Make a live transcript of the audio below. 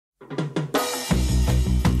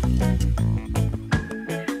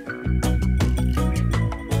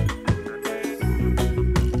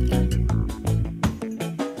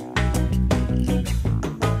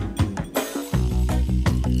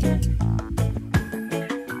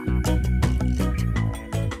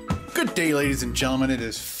Good day, ladies and gentlemen. It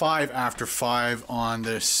is 5 after 5 on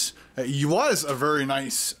this. It was a very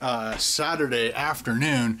nice Saturday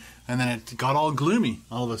afternoon, and then it got all gloomy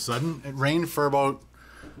all of a sudden. It rained for about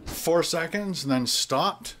 4 seconds and then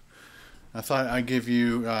stopped. I thought I'd give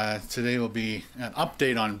you, today will be an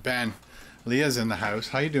update on Ben. Leah's in the house.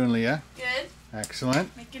 How you doing, Leah? Good.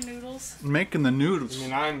 Excellent. Making noodles. Making the noodles. I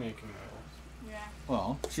mean, I'm making noodles. Yeah.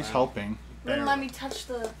 Well, she's helping. Wouldn't let me touch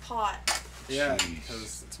the pot. Yeah,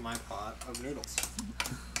 because it's my pot of noodles.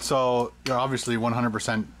 So, you're obviously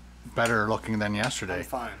 100% better looking than yesterday. I'm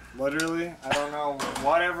fine. Literally, I don't know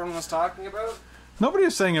what everyone was talking about. Nobody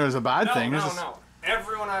was saying it was a bad thing. No.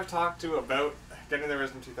 Everyone I've talked to about getting their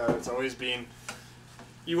wisdom teeth out, it's always been,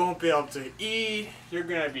 you won't be able to eat, you're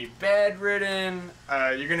going to be bedridden,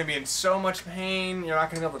 you're going to be in so much pain, you're not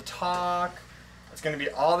going to be able to talk, it's going to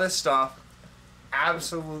be all this stuff.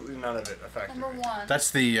 Absolutely none of it affected me. Number one.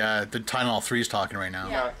 That's the Tylenol 3's talking right now.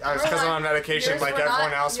 Yeah, because I'm on medication like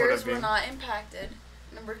everyone else would have been. Yours were not impacted.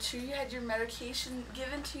 Number two, you had your medication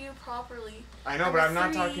given to you properly. I know, but I'm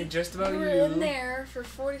not talking just about you. You were in there for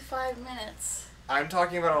 45 minutes. I'm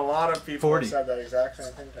talking about a lot of people who said that exact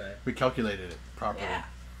same thing today. We calculated it properly. Yeah.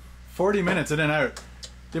 40 minutes in and out.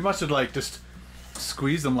 They must have like just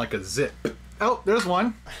squeezed them like a zip. Oh, there's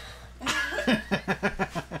one.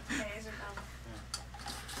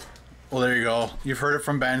 Well, there you go. You've heard it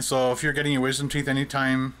from Ben. So if you're getting your wisdom teeth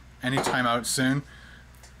anytime out soon,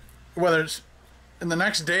 whether it's in the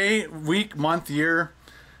next day, week, month, year,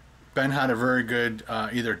 Ben had a very good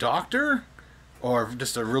either doctor or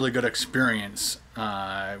just a really good experience.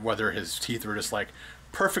 Whether his teeth were just like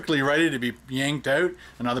perfectly ready to be yanked out,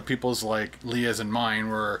 and other people's like Leah's and mine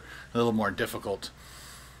were a little more difficult.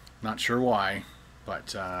 Not sure why, but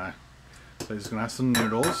so he's gonna have some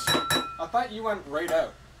noodles. I thought you went right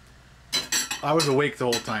out. I was awake the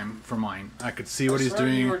whole time for mine. I could see what he's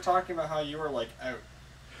doing. You were talking about how you were like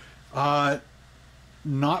out.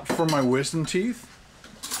 Not for my wisdom teeth,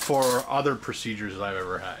 for other procedures that I've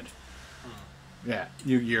ever had. Yeah,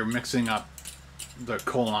 you're mixing up the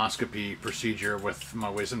colonoscopy procedure with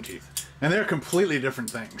my wisdom teeth, and they're completely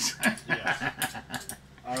different things. Yes,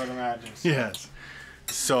 I would imagine. So. Yes.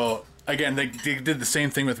 So again, they did the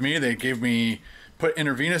same thing with me. They gave me. Put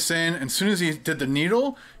intravenous in, and as soon as he did the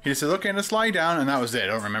needle, he just said, okay, let's lie down, and that was it. I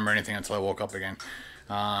don't remember anything until I woke up again.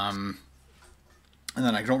 And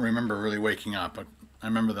then I don't remember really waking up, but I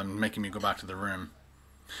remember them making me go back to the room.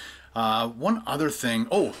 One other thing,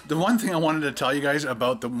 the one thing I wanted to tell you guys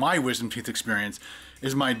about my wisdom teeth experience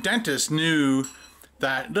is my dentist knew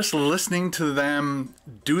that just listening to them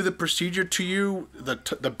do the procedure to you,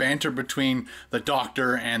 the banter between the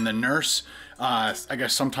doctor and the nurse, I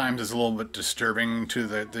guess sometimes is a little bit disturbing to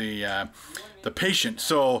the patient.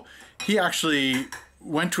 So he actually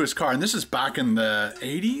went to his car, and this is back in the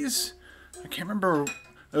 80s. I can't remember.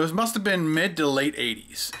 It must have been mid to late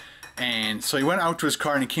 80s. And so he went out to his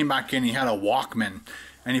car and he came back in. He had a Walkman.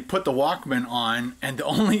 And he put the Walkman on, and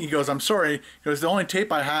he goes, I'm sorry. He goes, the only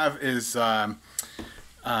tape I have is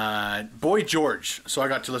Boy George. So I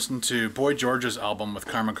got to listen to Boy George's album with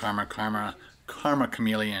Karma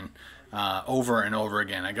Chameleon over and over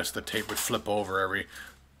again. I guess the tape would flip over every...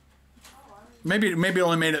 Maybe it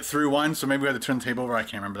only made it through one, so maybe we had to turn the tape over. I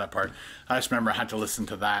can't remember that part. I just remember I had to listen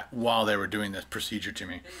to that while they were doing this procedure to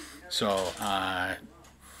me. So I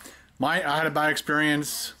had a bad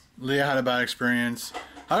experience. Leah had a bad experience.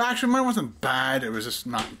 Actually, mine wasn't bad. It was just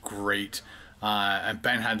not great. And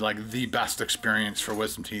Ben had like the best experience for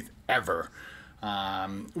wisdom teeth ever.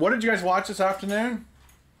 What did you guys watch this afternoon?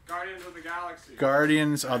 Guardians of the Galaxy.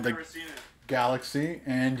 Guardians of I've the never seen it. Galaxy,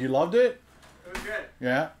 and you loved it? It was good.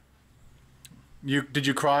 Yeah. Did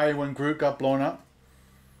you cry when Groot got blown up?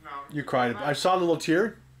 No. You cried. I saw a little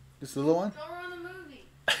tear. Just a little one. Don't ruin the movie.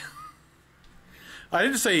 I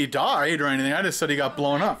didn't say he died or anything. I just said he got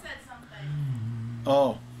blown up. I said something.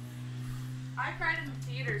 Oh. I cried in the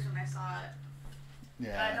theaters when I saw it.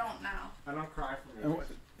 Yeah. But I don't now. I don't cry for movies.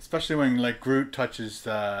 Especially when like Groot touches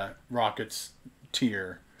Rocket's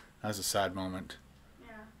tear. That's a sad moment.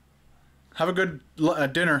 Yeah. Have a good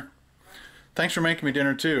dinner. Thanks for making me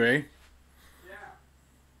dinner too, eh? Yeah.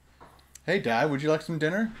 Hey Dad, would you like some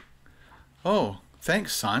dinner? Oh,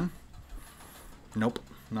 thanks son. Nope,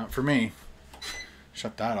 not for me.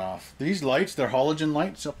 Shut that off. These lights, they're halogen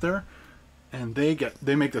lights up there, and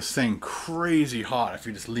they make this thing crazy hot if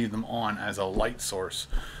you just leave them on as a light source.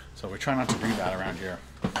 So we try not to do that around here.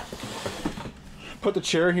 Put the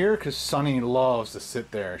chair here because Sunny loves to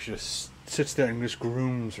sit there. She just sits there and just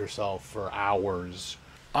grooms herself for hours.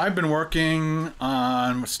 I've been working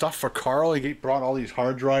on stuff for Carl. He brought all these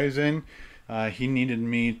hard drives in. He needed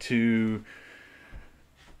me to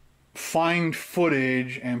find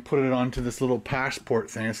footage and put it onto this little passport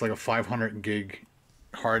thing. It's like a 500 gig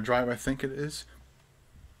hard drive, I think it is.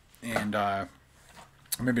 And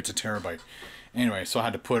maybe it's a terabyte. Anyway, so I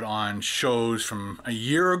had to put on shows from a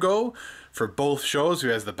year ago for both shows. He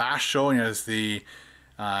has the Bash show and he has the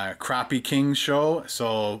Crappy King show.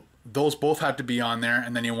 So those both had to be on there.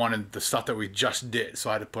 And then he wanted the stuff that we just did. So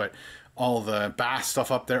I had to put all the Bash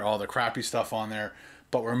stuff up there, all the Crappy stuff on there.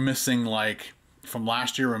 But we're missing, like, from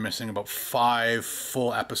last year, we're missing about 5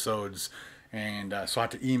 full episodes. And so I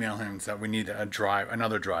had to email him that we need a drive,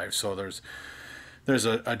 another drive. So there's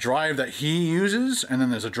a drive that he uses, and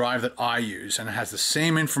then there's a drive that I use, and it has the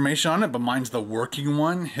same information on it, but mine's the working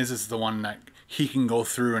one. His is the one that he can go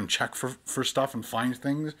through and check for stuff and find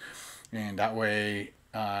things, and that way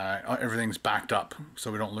everything's backed up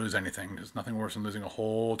so we don't lose anything. There's nothing worse than losing a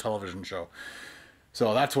whole television show.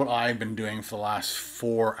 So that's what I've been doing for the last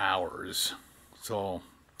 4 hours. So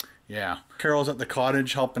yeah, Carol's at the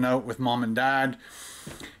cottage helping out with mom and dad,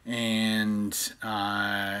 and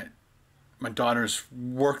my daughter's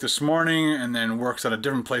worked this morning and then works at a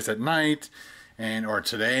different place at night, or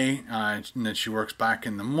today, and then she works back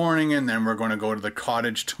in the morning, and then we're going to go to the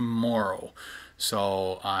cottage tomorrow.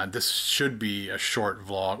 So this should be a short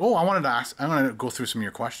vlog. Oh, I wanted to ask, I'm going to go through some of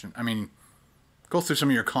your questions. Go through some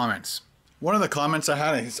of your comments. One of the comments I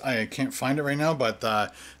had, I can't find it right now, but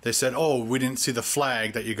they said, oh, we didn't see the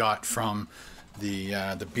flag that you got from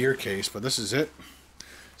the beer case, but this is it.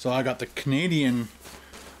 So I got the Canadian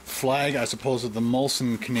flag as opposed to the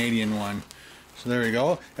Molson Canadian one. So there we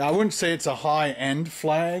go. I wouldn't say it's a high-end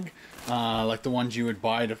flag like the ones you would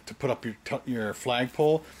buy to put up your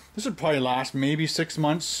flagpole. This would probably last maybe 6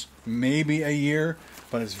 months, maybe a year,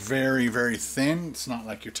 but it's very, very thin. It's not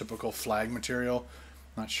like your typical flag material.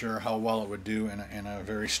 Not sure how well it would do in a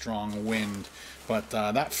very strong wind. But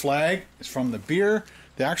that flag is from the beer.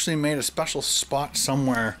 They actually made a special spot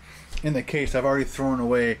somewhere in the case. I've already thrown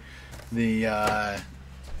away the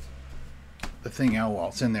thing. Oh well,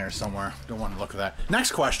 it's in there somewhere. Don't want to look at that.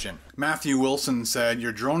 Next question. Matthew Wilson said,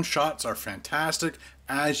 your drone shots are fantastic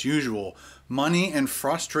as usual. Money and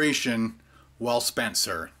frustration well spent,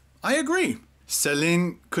 sir. I agree.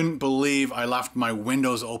 Celine couldn't believe I left my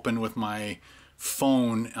windows open with my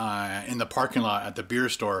phone in the parking lot at the beer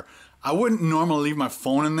store. I wouldn't normally leave my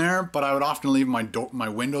phone in there, but I would often leave my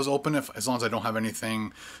windows open as long as I don't have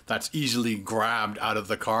anything that's easily grabbed out of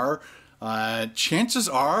the car. Chances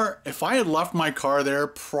are, if I had left my car there,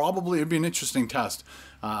 probably it'd be an interesting test.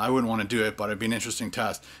 I wouldn't want to do it, but it'd be an interesting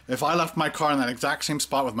test. If I left my car in that exact same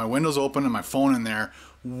spot with my windows open and my phone in there,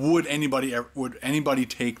 would anybody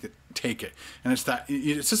take it? And it's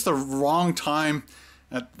just the wrong time,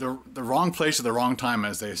 at the wrong place at the wrong time,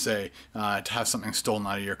 as they say, to have something stolen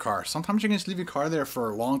out of your car. Sometimes you can just leave your car there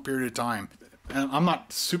for a long period of time. And I'm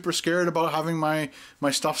not super scared about having my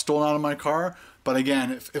stuff stolen out of my car. But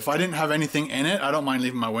again, if I didn't have anything in it, I don't mind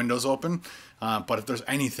leaving my windows open. But if there's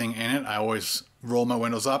anything in it, I always roll my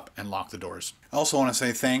windows up and lock the doors. I also want to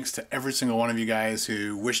say thanks to every single one of you guys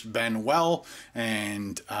who wished Ben well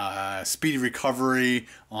and speedy recovery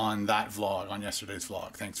on that vlog, on yesterday's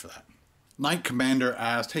vlog. Thanks for that. Night Commander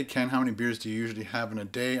asked, hey Ken, how many beers do you usually have in a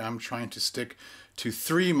day? I'm trying to stick to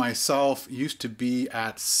 3 myself. Used to be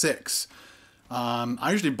at 6.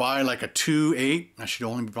 I usually buy like a 2-8. I should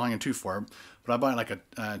only be buying a 2-4, but I buy like a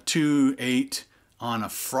 2-8 on a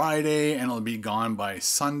Friday, and it'll be gone by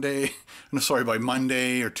Sunday. No, sorry, by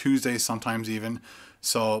Monday or Tuesday, sometimes even.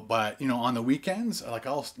 So, but you know, on the weekends,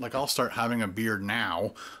 I'll start having a beer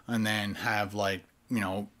now, and then have like, you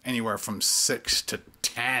know, anywhere from 6 to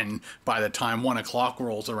 10 by the time 1 o'clock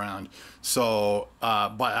rolls around. So,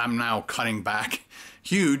 but I'm now cutting back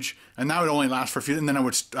huge, and that would only last for a few, and then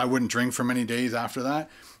I wouldn't drink for many days after that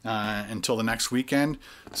until the next weekend.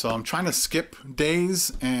 So I'm trying to skip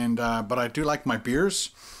days, and but I do like my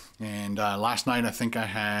beers. And last night I think I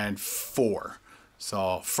had 4.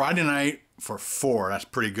 So Friday night for 4, that's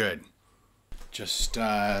pretty good. Just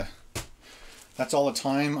that's all the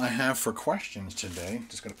time I have for questions today.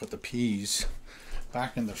 Just gonna put the peas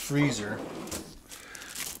back in the freezer.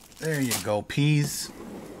 There you go, peas.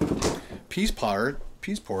 Peas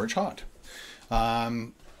porridge hot.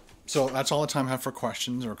 So that's all the time I have for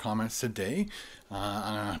questions or comments today.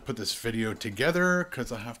 I'm gonna put this video together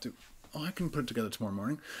because I have to. Oh, I can put it together tomorrow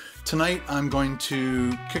morning. Tonight I'm going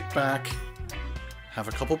to kick back, have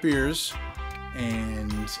a couple beers,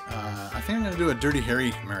 and I think I'm gonna do a Dirty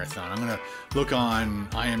Harry marathon. I'm gonna look on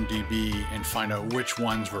IMDb and find out which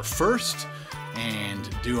ones were first and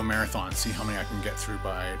do a marathon. See how many I can get through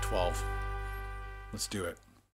by 12. Let's do it.